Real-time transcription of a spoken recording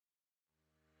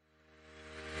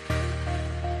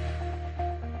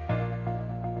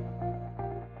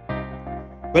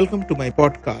Welcome to my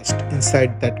podcast,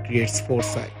 Insight That Creates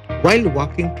Foresight. While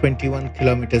walking 21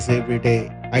 kilometers every day,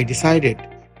 I decided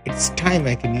it's time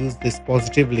I can use this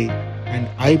positively, and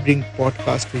I bring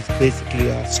podcast which basically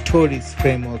are stories,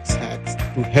 frameworks, hacks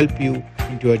to help you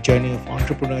into a journey of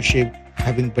entrepreneurship,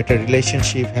 having better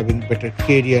relationship, having better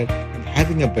career, and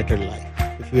having a better life.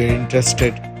 If you are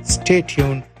interested, stay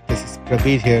tuned. This is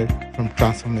Prabir here from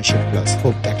Transformation Plus.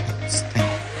 Hope that helps. Thank you.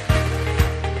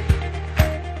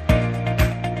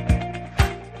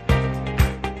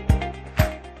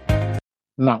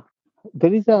 Now,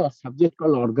 there is a subject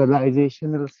called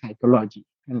organizational psychology,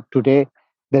 and today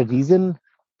the reason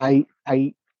I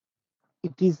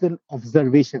it is an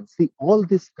observation. See, all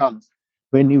this comes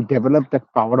when you develop that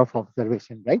power of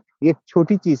observation, right? ये एक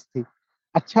छोटी चीज थी.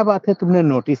 अच्छा बात है तुमने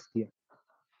notice किया.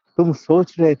 तुम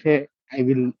सोच रहे थे I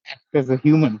will act as a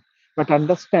human, but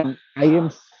understand I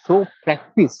am so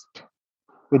practiced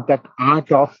with that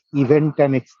art of event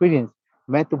and experience.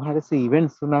 मैं तुम्हारे से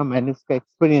इवेंट सुना, मैंने उसका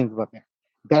एक्सपीरियंस बताया.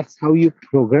 That's how you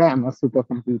program a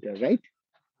supercomputer, right?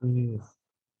 Yes.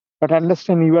 But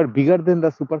understand you are bigger than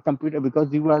the supercomputer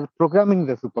because you are programming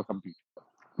the supercomputer.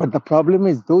 But the problem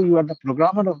is, though you are the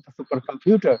programmer of the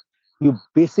supercomputer, you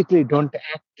basically don't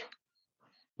act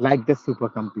like the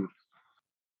supercomputer.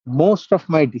 Most of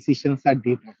my decisions are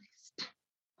data based,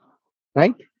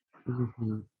 right?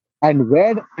 Mhm.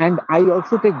 And I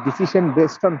also take decision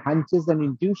based on hunches and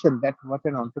intuition. That's what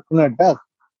an entrepreneur does.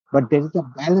 But there is a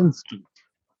balance to it.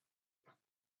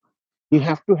 You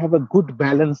have to have a good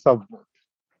balance of both.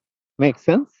 Make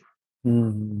sense?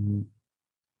 Mhm.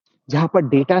 जहां पर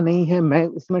data नहीं है मैं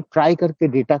उसमें try करके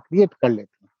data create कर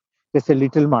लेता हूँ जैसे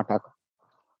लिटिल माटा का.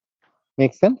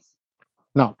 Make sense?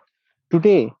 Now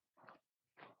today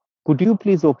could you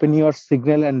please open your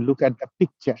signal and look at the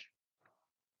picture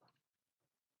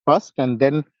first and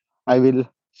then I will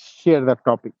share the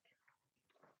topic.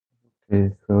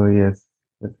 Okay, so yes,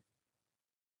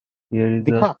 here is a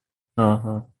दिखा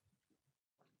uh-huh,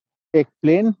 एक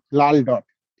plane लाल dot.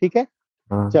 ठीक है,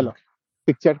 uh-huh. चलो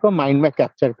picture को mind में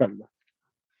capture कर लो.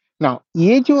 Now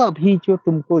ये जो अभी जो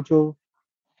तुमको जो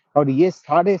और ये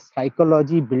सारे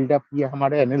साइकोलॉजी बिल्डअप ये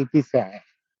हमारे एनएलपी से आया है.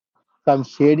 So I'm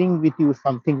sharing with you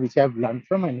something which I've learned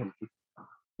from NLP.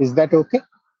 Is that okay?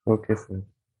 Okay, sir.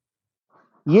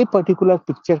 ये पर्टिकुलर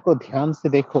पिक्चर को ध्यान से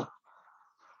देखो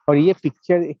और ये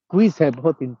पिक्चर एक क्विज है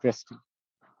बहुत इंटरेस्टिंग.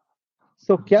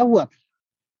 सो क्या हुआ था,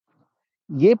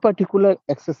 ये पर्टिकुलर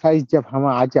एक्सरसाइज जब हम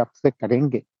आज आपसे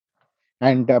करेंगे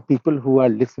and people who are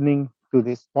listening to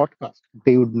this podcast,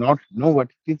 they would not know what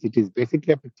it is. It is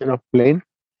basically a picture of plane.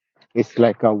 It's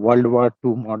like a World War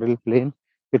II model plane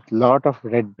with lot of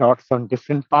red dots on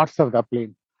different parts of the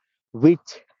plane,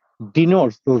 which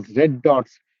denotes those red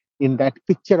dots in that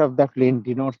picture of the plane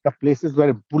denotes the places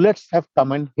where bullets have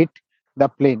come and hit the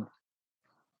plane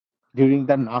during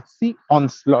the Nazi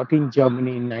onslaught in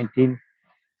Germany in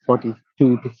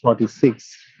 1942 to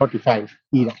 46, 45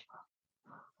 era.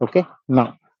 Okay,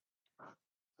 now,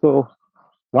 so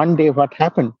one day what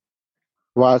happened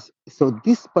was, so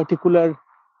this particular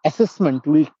assessment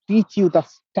will teach you the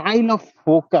style of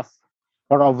focus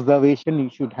or observation you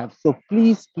should have. So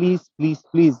please,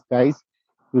 guys,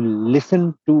 you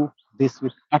listen to this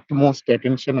with utmost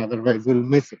attention, otherwise you'll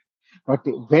miss it. But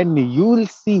when you will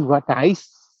see what I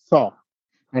saw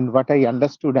and what I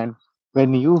understood, and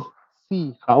when you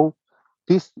see how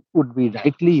this would be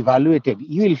rightly evaluated,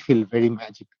 you will feel very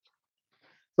magical.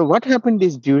 So what happened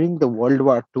is during the World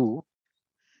War II,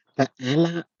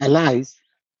 the Allies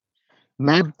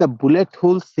mapped the bullet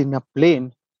holes in a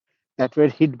plane that were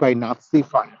hit by Nazi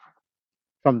fire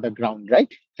from the ground,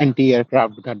 right?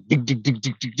 Anti-aircraft gun, dig, dig, dig,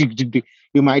 dig, dig, dig, dig, dig.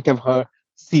 You might have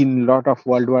seen a lot of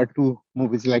World War II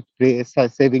movies like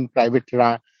Saving Private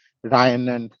Ryan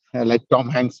and like Tom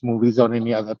Hanks movies or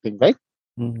any other thing, right?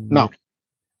 Mm, Now, yes.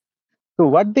 so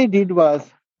what they did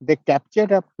was they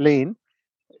captured a plane,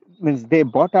 means they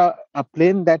bought a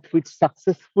plane that which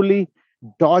successfully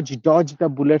dodged the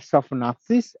bullets of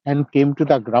Nazis and came to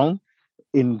the ground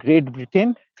in Great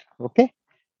Britain, okay,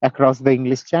 across the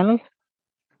English Channel.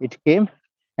 It came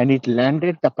and it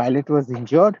landed. The pilot was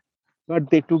injured, but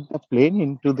they took the plane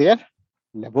into their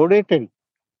laboratory.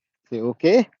 Say,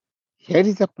 okay, here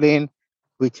is a plane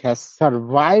which has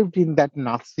survived in that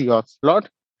Nazi onslaught.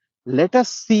 Let us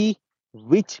see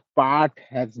which part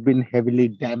has been heavily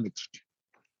damaged.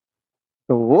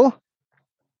 So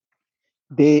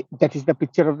that is the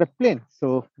picture of the plane.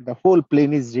 So the whole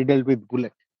plane is riddled with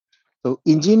bullets. So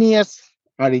engineers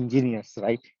are engineers,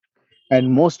 right?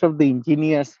 And most of the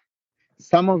engineers,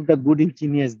 some of the good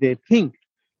engineers, they think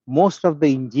most of the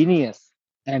engineers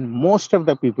and most of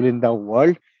the people in the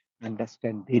world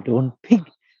understand. They don't think.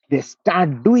 they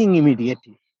start doing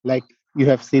immediately. Like you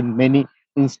have seen many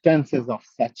instances of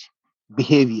such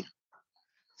behavior.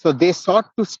 So they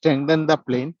sought to strengthen the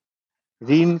plane,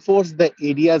 reinforce the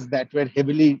areas that were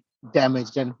heavily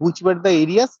damaged. And which were the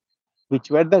areas? Which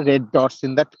were the red dots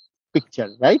in that picture,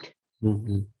 right?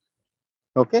 Mm-hmm.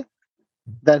 Okay.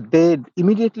 That they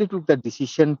immediately took the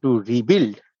decision to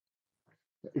rebuild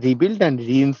and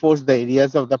reinforce the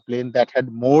areas of the plane that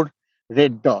had more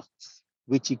red dots,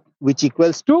 which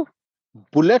equals to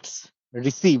bullets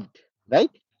received, right?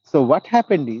 So what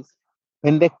happened is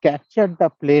when they captured the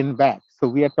plane back, so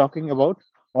we are talking about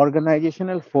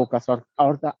organizational focus or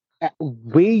the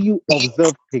way you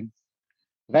observe things,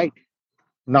 right?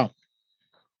 Now,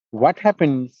 what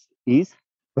happens is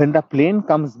when the plane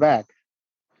comes back,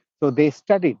 so they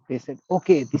studied, they said,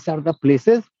 okay, these are the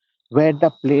places where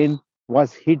the plane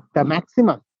was hit the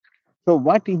maximum. So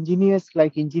what engineers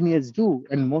do,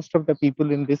 and most of the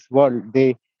people in this world,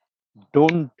 they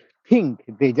don't think,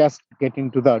 they just get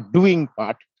into the doing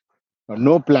part.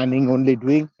 No planning, only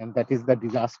doing, and that is the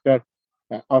disaster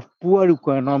of poor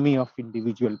economy of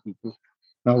individual people.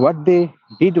 Now what they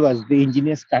did was the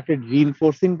engineers started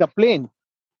reinforcing the plane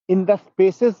in the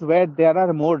spaces where there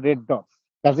are more red dots.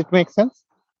 Does it make sense,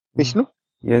 Mm. Vishnu?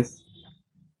 Yes.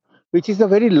 Which is a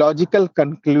very logical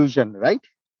conclusion, right?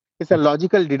 It's a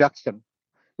logical deduction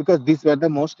because these were the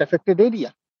most affected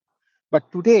area.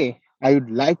 But today, I would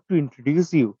like to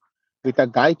introduce you with a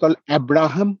guy called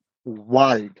Abraham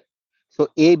Wald. So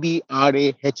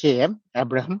Abraham,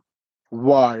 Abraham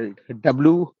Wald,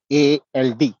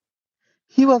 Wald.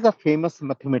 He was a famous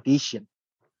mathematician.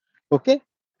 Okay,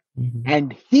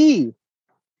 Mm-hmm.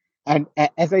 and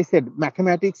as I said,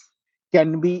 mathematics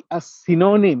can be a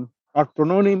synonym or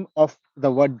prononym of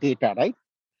the word data, right?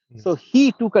 So Yes.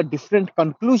 he took a different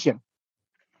conclusion,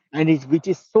 which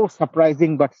is so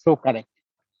surprising but so correct.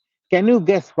 Can you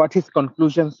guess what his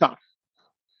conclusions are?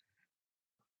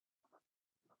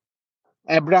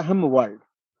 Abraham Wald.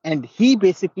 And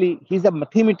he's a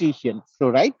mathematician. So,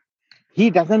 right? He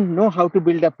doesn't know how to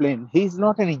build a plane. He's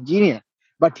not an engineer,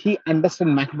 but he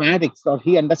understands mathematics or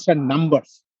he understands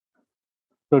numbers.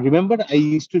 So remember, I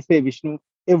used to say, Vishnu,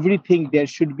 everything there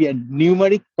should be a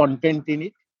numeric content in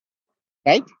it,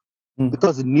 right? Mm-hmm.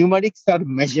 Because numerics are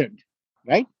measured,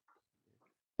 right?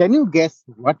 Can you guess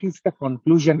what is the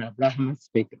conclusion Abraham has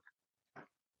taken?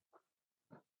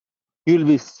 You will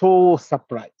be so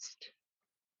surprised.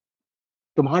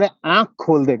 तुम्हारे आंख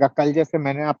खोल देगा कल जैसे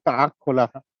मैंने आपका आंख खोला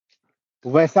था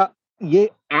वैसा ये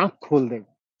आंख खोल देगा.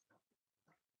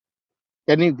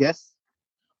 Can you guess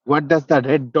what does the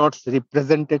red dots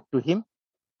represented to him?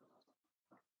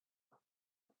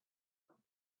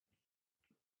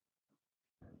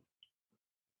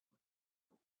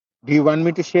 Do you want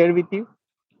me to share with you?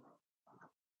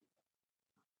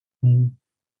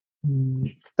 Mm-hmm.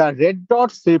 The red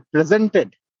dots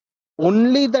represented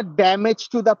only the damage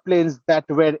to the planes that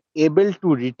were able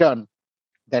to return,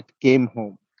 that came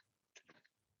home.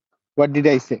 What did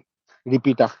I say?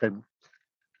 Repeat after me.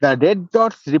 The red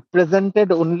dots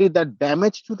represented only the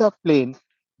damage to the plane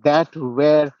that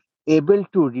were able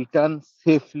to return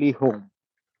safely home.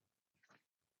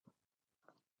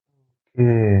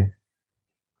 Okay.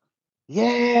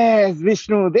 Yes,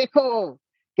 Vishnu देखो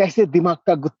कैसे दिमाग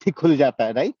का गुत्थी खुल जाता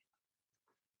है, right?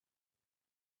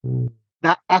 Mm.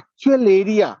 The actual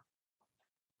area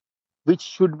which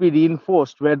should be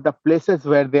reinforced were the places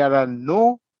where there are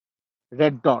no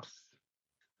red dots,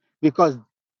 because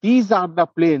these are the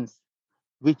planes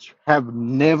which have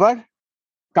never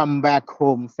come back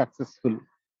home successfully,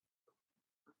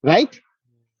 right?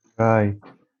 Right.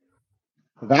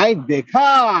 Right,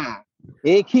 देखा,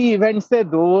 एक ही event से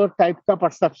दो type का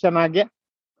perception आ गया.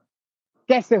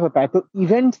 कैसे होता है? तो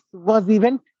event was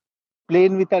event,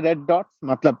 plane with a red dots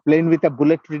मतलब plane with a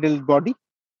bullet riddled body,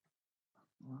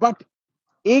 but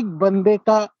एक बंदे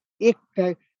का एक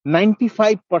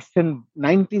 95%,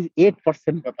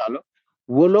 98% बता लो,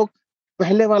 वो लोग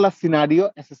पहले वाला सिनारियो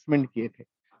असेसमेंट किए थे,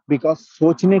 बिकॉज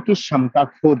सोचने की क्षमता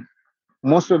खुद,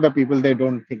 most of the people they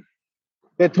don't think,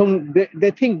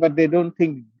 they think but they don't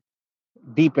think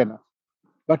deep enough.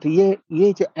 But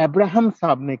ये जो अब्राहम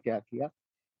साहब ने क्या किया,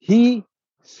 he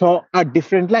saw a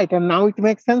different light and now it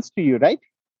makes sense to you, right?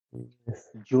 Yes.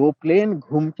 जो plane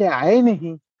घूम के आए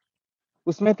नहीं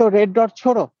उसमें तो रेड डॉट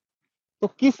छोड़ो, तो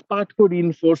किस पार्ट को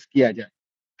रीइंफोर्स किया जाए,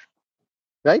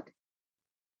 राइट?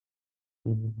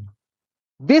 Mm-hmm.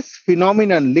 दिस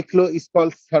फिनोमिनन लिख लो, इज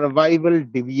कॉल्ड सर्वाइवल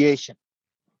डिविएशन.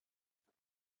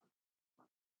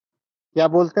 क्या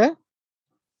बोलते हैं?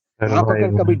 आप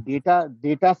अगर कभी Survival.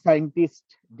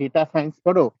 डेटा साइंस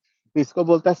पढ़ो तो इसको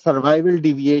बोलता है survival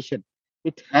deviation.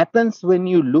 It happens when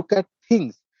you look at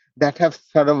things that have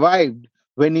survived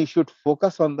when you should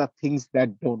focus on the things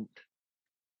that don't.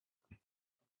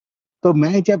 तो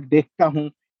मैं जब देखता हूं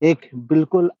एक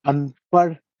बिल्कुल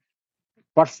अनपढ़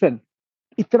पर्सन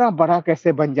इतना बड़ा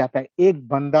कैसे बन जाता है, एक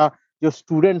बंदा जो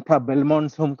स्टूडेंट था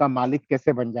बेलमोंट होम का मालिक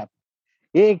कैसे बन जाता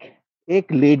है, एक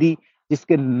एक लेडी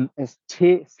जिसके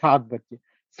 6-7 बच्चे,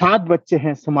 7 बच्चे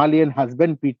हैं, सोमालियन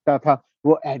हस्बैंड पीटता था,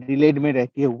 वो एडिलेड में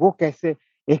रहती है, वो कैसे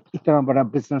एक इतना बड़ा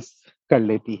बिजनेस कर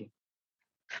लेती है।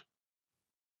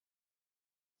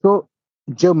 तो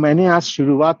जब मैंने आज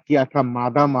शुरुआत किया था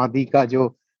मादा मादी का जो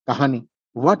कहानी,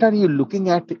 what are you looking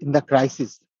at in the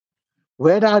crisis,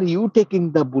 where are you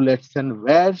taking the bullets and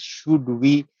where should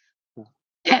we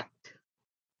act,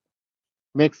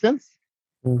 make sense?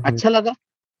 अच्छा लगा?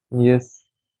 यस।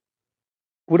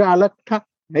 पूरा अलग था,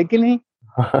 है कि नहीं?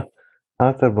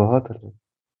 हाँ सर, बहुत अलग।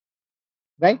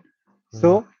 Right?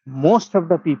 So most of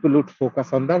the people would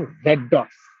focus on the red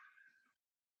dots,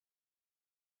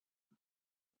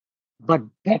 but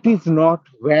that is not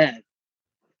where,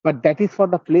 but that is for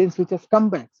the planes which has come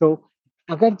back. So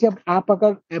अगर जब आप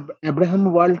अगर अब्राहम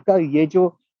वर्ल्ड का ये जो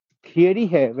theory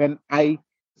है, when I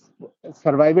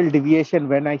survival deviation,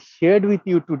 when I shared with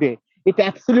you today, it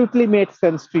absolutely made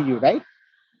sense to you, right?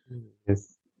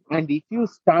 Yes. And if you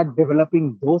start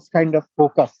developing those kind of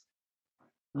focus,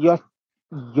 your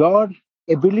your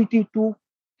ability to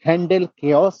handle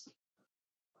chaos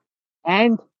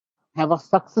and have a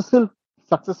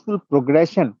successful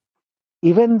progression,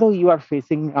 even though you are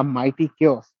facing a mighty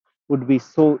chaos, would be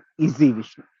so easy,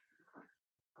 Vishnu.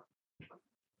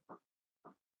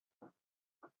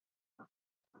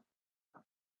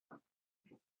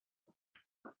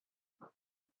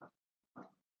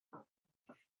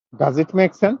 Does it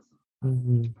make sense?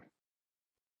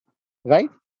 Right?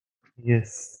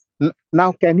 Yes.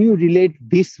 Now, can you relate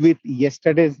this with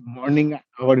yesterday's morning,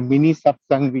 our mini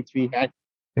satsang which we had?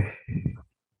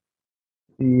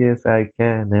 Yes, I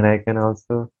can. And I can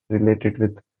also relate it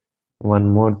with one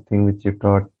more thing which you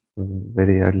taught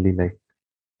very early. Like,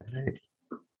 right?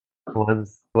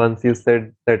 Once you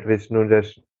said that Vishnu,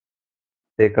 just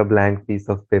take a blank piece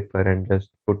of paper and just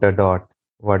put a dot.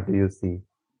 What do you see?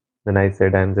 Then I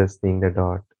said, I'm just seeing the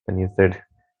dot. And you said,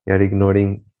 you're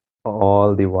ignoring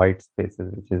all the white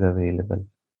spaces which is available.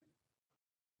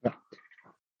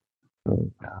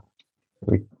 So, yeah,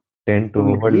 we tend to तो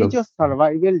ये overlook. जो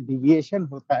survival deviation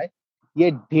होता है,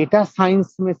 ये data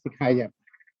science में सिखाया जाता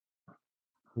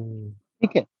है,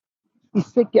 ठीक है?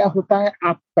 इससे क्या होता है,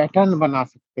 आप पैटर्न बना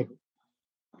सकते हो,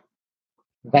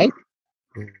 राइट?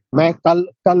 मैं कल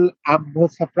कल आप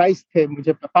बहुत सरप्राइज थे,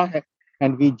 मुझे पता है,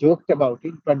 and we joked about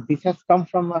it, but this has come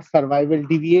from a survival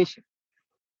deviation.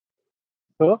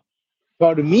 So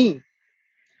for me,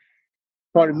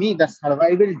 the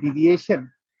survival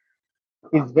deviation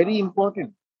is very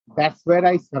important. That's where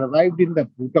I survived in the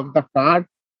boot of the car,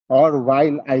 or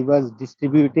while I was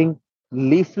distributing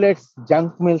leaflets,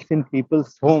 junk mails in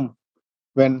people's home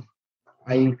when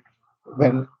I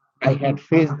when I had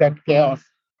faced that chaos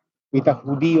with a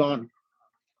hoodie on.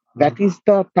 That is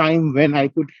the time when I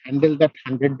could handle that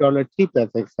 $100 tip, as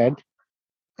I said.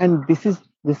 And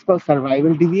this called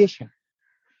survival deviation.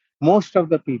 Most of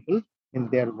the people in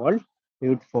their world, they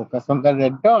would focus on the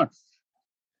red dots.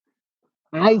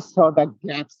 I saw the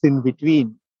gaps in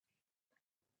between.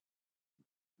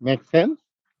 Make sense?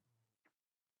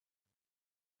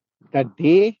 The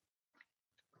day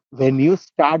when you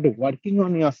start working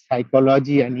on your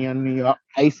psychology and on your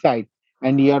eyesight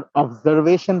and your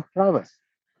observation prowess,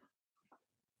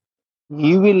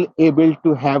 you will able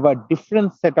to have a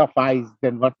different set of eyes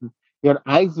than what your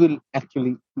eyes will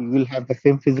actually, you will have the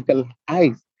same physical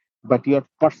eyes, but your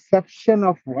perception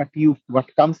of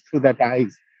what comes through that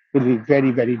eyes will be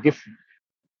very, very different.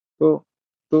 So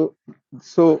so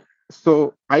so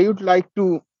so I would like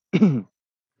to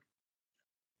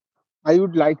I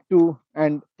would like to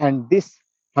end this,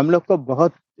 हम लोग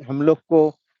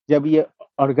को जब ये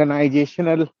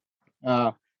organisational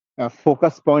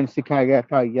focus point सिखाया गया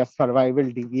था या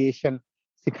survival deviation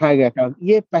सिखाया गया था,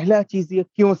 ये पहला चीज ये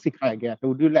क्यों सिखाया गया था?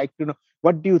 Would you like to know,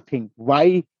 what do you think,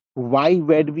 why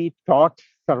were we taught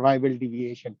survival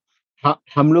deviation?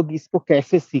 हम लोग इसको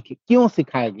कैसे सीखे, क्यों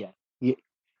सिखाया गया?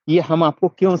 ये हम आपको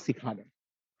क्यों सिखा रहे हैं?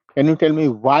 Can you tell me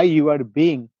why you are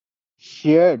being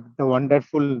shared the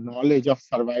wonderful knowledge of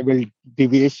survival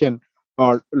deviation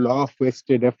or law of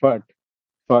wasted effort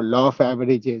for law of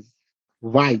averages?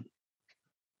 Why?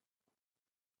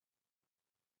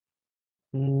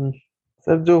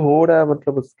 Sir, जो हो रहा है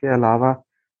मतलब उसके अलावा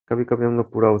कभी कभी हम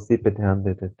लोग पूरा उसी पे ध्यान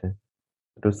दे देते हैं,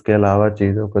 तो उसके अलावा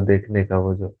चीजों को देखने का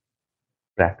वो जो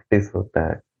प्रैक्टिस होता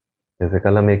है, जैसे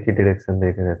कल हम एक ही डायरेक्शन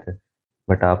देख रहे थे,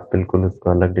 बट आप बिल्कुल उसको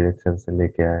अलग डायरेक्शन से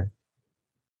लेके आए.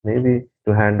 Maybe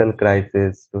to handle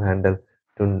crisis, to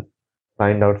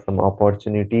find out some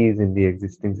opportunities in the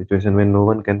existing situation when no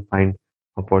one can find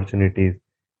opportunities.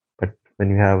 But when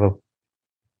you have a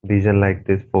vision like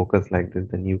this, focus like this,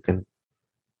 then you can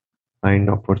find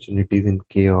opportunities in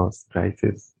chaos,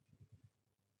 crisis.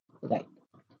 Right.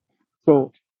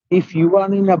 So if you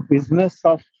are in a business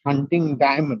of hunting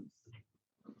diamonds,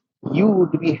 you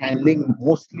would be handling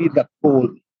mostly the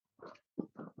coal.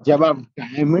 जब आप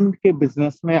diamond के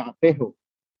business में आते हो,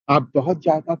 आप बहुत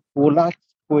ज्यादा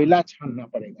कोयला छानना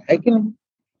पड़ेगा, है कि नहीं?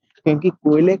 क्योंकि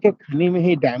कोयले के खनी में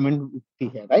ही डायमंड उगती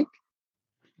है, राइट?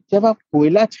 जब आप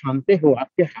कोयला छानते हो,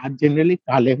 आपके हाथ जनरली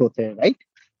काले होते हैं, राइट?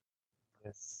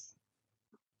 Yes.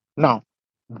 नाउ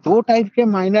दो टाइप के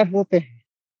माइनर होते हैं,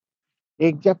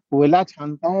 एक जब कोयला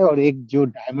छानता है और एक जो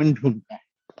डायमंड ढूंढता है।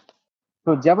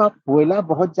 तो जब आप कोयला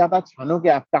बहुत ज्यादा छानोगे,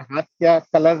 आपका हाथ क्या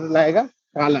कलर लाएगा?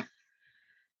 काला,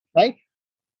 राइट?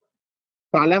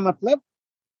 काला मतलब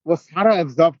वो सारा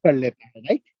एब्जॉर्ब कर लेता है,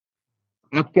 राइट?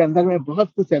 आपके अंदर में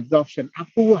बहुत कुछ एब्जॉर्प्शन,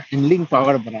 आपको वो हैंडलिंग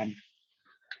पावर बनाना,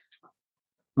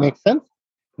 मेक सेंस?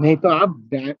 नहीं तो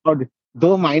आप और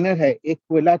दो माइनर है, एक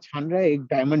कोयला छान रहा है, एक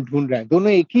डायमंड ढूंढ रहा है,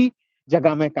 दोनों एक ही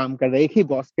जगह में काम कर रहे हैं, एक ही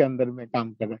बॉस के अंदर में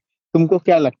काम कर रहे हैं। तुमको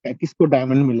क्या लगता है किसको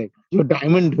डायमंड मिलेगा? जो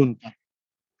डायमंड ढूंढता है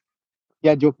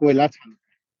या जो कोयला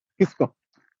छानता है? किसको?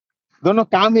 दोनों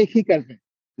काम एक ही कर रहे हैं,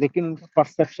 लेकिन उनका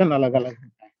परसेप्शन अलग अलग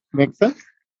होता है, मेक सेंस?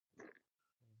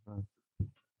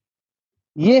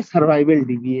 ये सर्वाइवल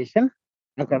डिविएशन,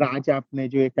 अगर आज आपने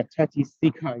जो एक अच्छा चीज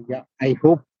सीखा, या I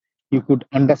hope you could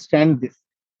understand this,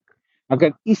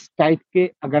 अगर इस टाइप के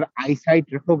अगर आई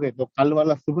साइट रखोगे, तो कल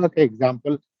वाला सुबह का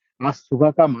एग्जाम्पल, आज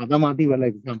सुबह का मादामादी वाला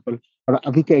एग्जाम्पल और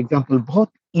अभी का एग्जाम्पल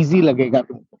बहुत इजी लगेगा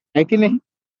तुमको, है कि नहीं?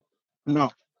 ना,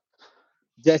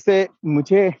 जैसे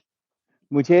मुझे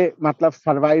मुझे मतलब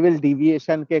सर्वाइवल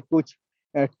डिविएशन के कुछ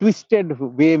ट्विस्टेड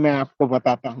वे मैं आपको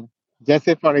बताता हूँ।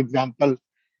 जैसे फॉर एग्जाम्पल,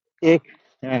 एक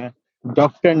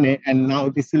डॉक्टर ने, and now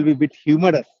this will be bit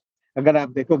humorous, अगर आप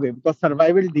देखोगे, बिकॉज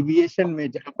सर्वाइवल डिविएशन में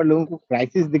जहां पर लोगों को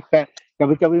क्राइसिस दिखता है,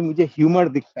 कभी कभी मुझे ह्यूमर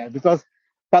दिखता है। बिकॉज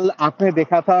कल आपने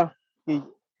देखा था कि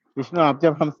विष्णु, आप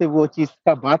जब हमसे वो चीज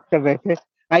का बात कर रहे थे,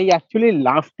 I actually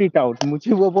laughed it out,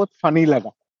 मुझे वो बहुत फनी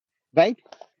लगा, राइट?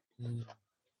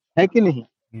 है कि नहीं?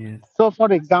 Yes. सो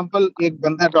फॉर एग्जाम्पल, एक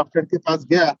बंदा डॉक्टर के पास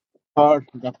गया और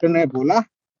डॉक्टर ने बोला,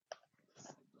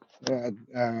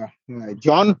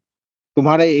 जॉन,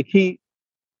 तुम्हारा एक ही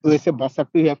वैसे बच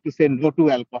सकती, you have to say no to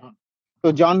alcohol.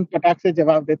 तो जॉन पटाख से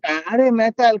जवाब देता है, अरे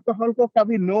मैं तो अल्कोहल को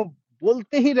कभी नो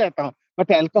बोलते ही रहता हूँ,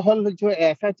 बट अल्कोहल जो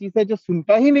ऐसा चीज है जो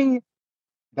सुनता ही नहीं है।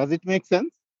 Does it make sense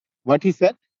what he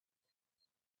said?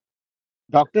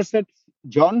 Doctor said,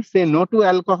 John say no to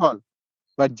alcohol,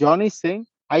 but John is saying,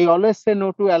 I always say no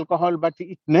to alcohol but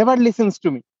it never listens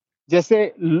to me.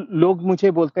 जैसे लोग मुझे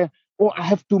बोलते हैं, oh I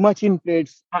have too much in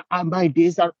plates, my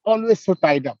days are always so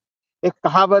tied up. एक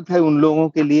कहावत है उन लोगों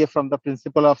के लिए, from the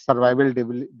principle of survival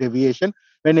deviation,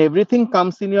 when everything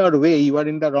comes in your way, you are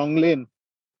in the wrong lane.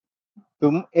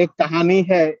 तुम, एक कहानी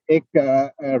है, एक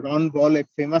रॉन बॉल, एक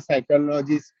फेमस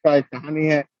साइकोलॉजिस्ट का एक कहानी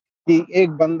है कि एक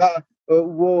बंदा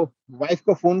वो वाइफ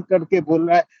को फोन करके बोल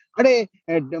रहा है,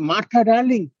 अरे Martha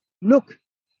darling, look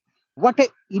what a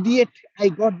idiot I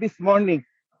got this morning.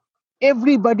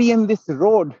 Everybody in this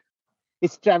road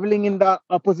is traveling in the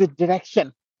opposite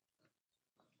direction.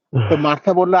 So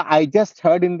Martha bola, I just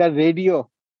heard in the radio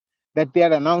that they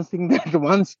are announcing that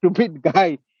one stupid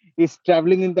guy is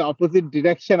traveling in the opposite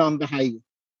direction on the highway.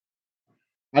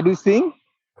 Are you seeing?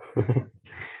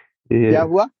 क्या Yes.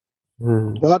 हुआ?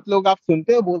 बहुत लोग आप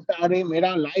सुनते हो बोलते हैं, अरे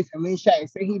मेरा लाइफ हमेशा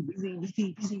ऐसे ही busy busy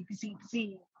busy busy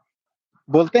busy,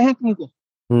 बोलते हैं तुमको।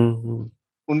 Mm-hmm.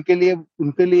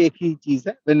 उनके लिए एक ही चीज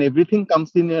है, when everything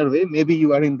comes in your way, maybe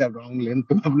you are in the wrong lane,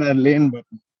 तुम अपना लेन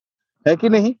बदलो, है कि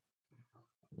नहीं?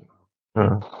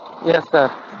 Yes sir.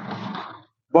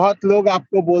 बहुत लोग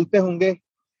आपको बोलते होंगे,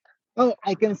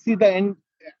 I can see the end,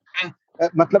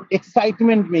 मतलब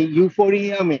एक्साइटमेंट में,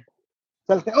 यूफोरिया में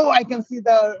चलते, oh I can see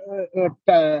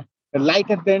the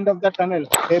light at the end of the tunnel.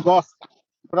 Hey boss,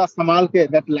 थोड़ा संभाल के,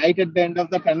 that light at the end of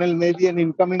the tunnel may be N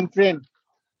incoming train,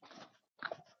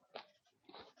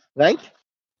 right?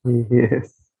 Yes.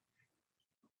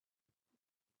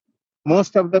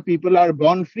 Most of the people are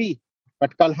born free,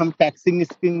 but कल हम taxing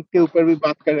scheme के ऊपर भी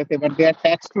बात कर रहे थे, but they are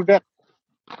tax to death,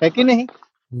 है कि नहीं?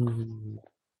 Mm-hmm.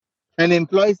 And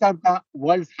employees are the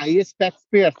world's highest tax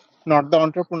payers, not the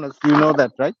entrepreneurs, you know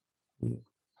that, right?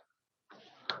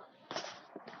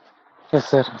 Yes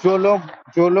sir.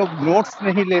 जो लोग नोट्स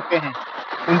नहीं लेते हैं,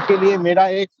 उनके लिए मेरा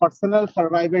एक पर्सनल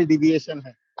सर्वाइवल डिविएशन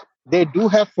है, they do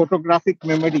have photographic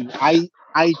memory,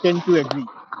 I tend to agree,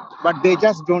 but they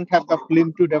just don't have the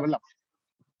film to develop.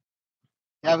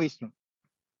 Yeah, Vishnu.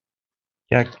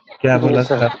 क्या क्या बोला Yes,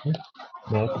 सर sir. आपने?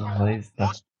 बहुत नॉइज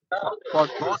था. For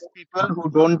those people who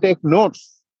don't take notes,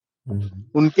 हम्म,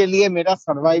 उनके लिए मेरा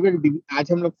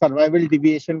आज हम लोग सर्वाइवल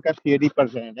डिविएशन का थियरी पढ़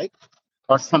रहे हैं, राइट,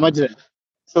 और समझ रहे हैं.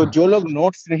 सो जो लोग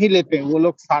नोट्स नहीं लेते हैं वो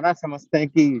लोग सारा समझते हैं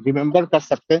कि रिमेम्बर कर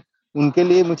सकते हैं. उनके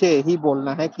लिए मुझे यही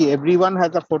बोलना है कि everyone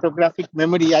has a photographic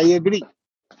memory, I agree,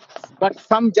 but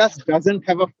some just doesn't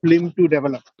have a film to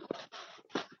develop.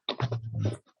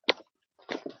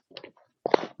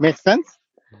 Make sense?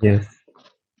 yes.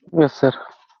 Yes, sir.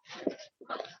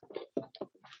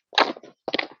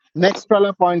 Next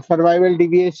वाला पॉइंट सर्वाइवल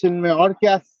डिविएशन में और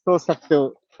क्या सोच सकते हो?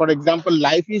 For example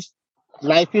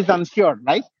life is unsure,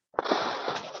 right.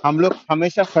 हम लोग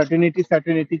हमेशा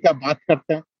सर्टेनिटी का बात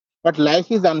करते हैं, बट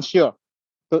लाइफ इज अनश्योर.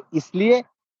 तो इसलिए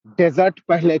डेजर्ट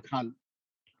पहले खा लो.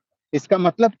 इसका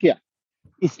मतलब क्या?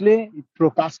 इसलिए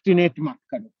प्रोकास्टिनेट मत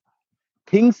करो.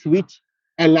 Things which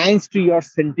aligns to your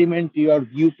sentiment, your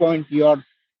viewpoint,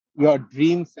 your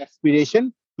dreams,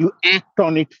 aspiration, you act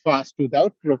on it fast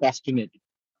without procrastinating.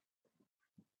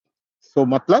 So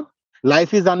matlab,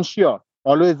 life is unsure,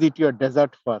 always eat your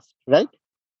dessert first, right?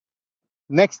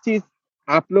 Next चीज,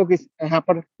 आप लोग इस यहाँ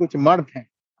पर कुछ मर्द हैं,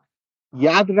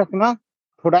 याद रखना,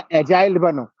 थोड़ा एजाइल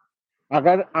बनो.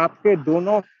 अगर आपके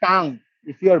दोनों टांग,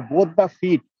 if your both the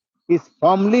feet is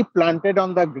firmly planted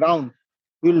on the ground,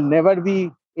 you will never be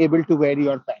able to where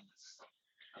your pants.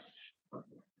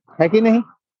 है कि नहीं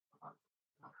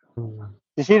हम्म,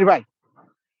 शिशिर भाई?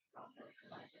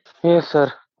 Yes, sir.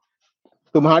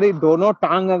 तुम्हारी दोनों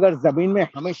टांग अगर जमीन में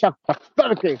हमेशा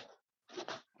टक्कर के Yes,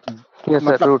 sir.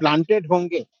 मतलब Root. प्लांटेड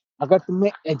होंगे, अगर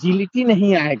तुम्हें एजिलिटी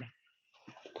नहीं आएगा,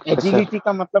 Yes, sir. एजिलिटी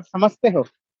का मतलब समझते हो?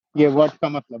 ये वर्ड का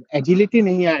मतलब एजिलिटी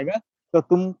नहीं आएगा तो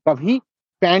तुम कभी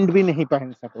पैंट भी नहीं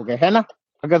पहन सकोगे, है ना.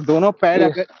 अगर दोनों पैर,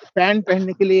 Yes. अगर पैंट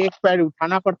पहनने के लिए एक पैर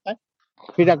उठाना पड़ता है,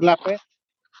 फिर अगला पैर,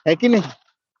 है कि नहीं.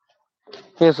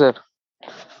 Yes, sir.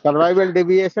 सर्वाइवल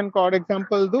डेविएशन का और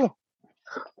एग्जांपल दूं?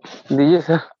 दीजिए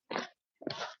सर.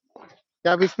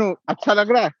 क्या विष्णु, अच्छा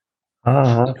लग रहा है? हाँ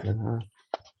हाँ सर हाँ.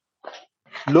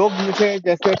 लोग मुझे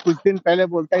जैसे कुछ दिन पहले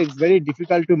बोलता है, it's very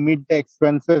difficult to meet the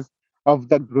expenses of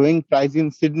the growing price in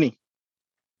Sydney,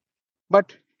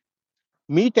 but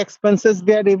meet expenses,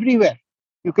 they are everywhere.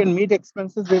 You can meet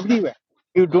expenses everywhere.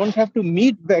 You don't have to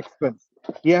meet the expense,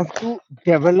 you have to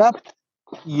develop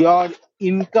your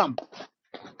income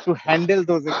to handle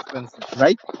those expenses,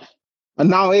 right? And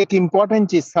now एक important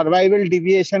चीज survival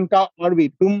deviation का, और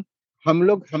भी हम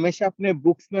लोग हमेशा अपने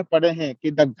books में पढ़े हैं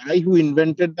कि the guy who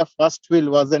invented the first wheel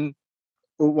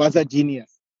was a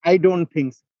genius. I don't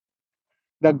think so.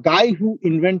 The guy who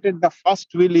invented the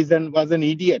first wheel was an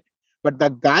idiot, but the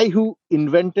guy who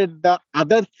invented the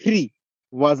other three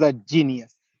was a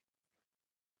genius.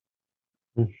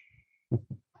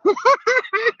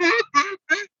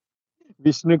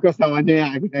 Vishnu को समझ में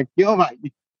आ गया क्यों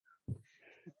भाई?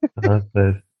 हाँ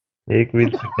sir, एक wheel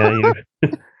से क्या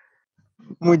ही.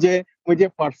 मुझे मुझे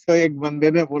परसों एक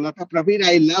बंदे ने बोला था, Praveen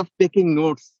I love taking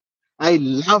notes, I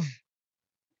love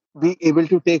be able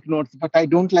to take notes, but I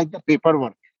don't like the paper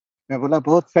work. मैं बोला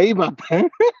बहुत सही बात है.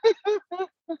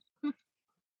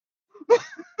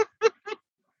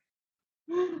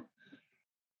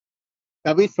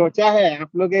 कभी सोचा है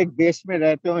आप लोग एक देश में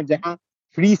रहते हो जहां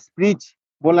फ्री स्पीच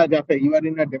बोला जाता है? You are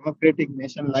in a democratic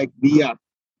nation like we are.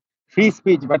 Free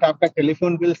speech, but आपका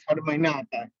टेलीफोन बिल हर महीना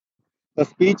आता है. तो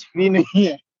स्पीच फ्री नहीं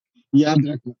है, याद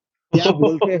रखो. क्या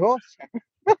बोलते हो?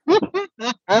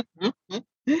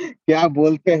 क्या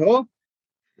बोलते हो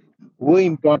वो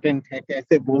इम्पोर्टेंट है,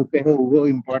 कैसे बोलते हो वो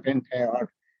इम्पोर्टेंट है. और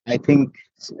आई थिंक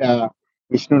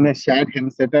विष्णु ने शायद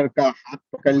हेमसेटर का हाथ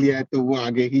पकड़ लिया है, तो वो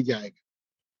आगे ही जाएगा.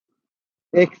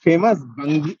 एक फेमस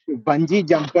बंजी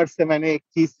जंपर से मैंने एक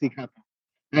चीज सीखा था,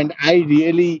 एंड आई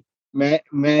रियली,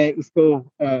 मैं उसको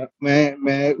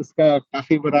मैं उसका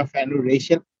काफी बड़ा फैन हूँ,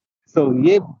 रेशल. सो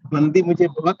ये बंदी मुझे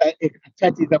बहुत एक अच्छा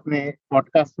चीज अपने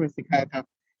पॉडकास्ट में सिखाया था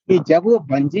कि जब वो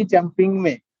बंजी जंपिंग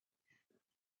में,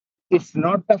 it's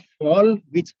not the fall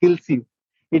which kills you,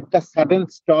 it's the sudden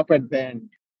stop at the end.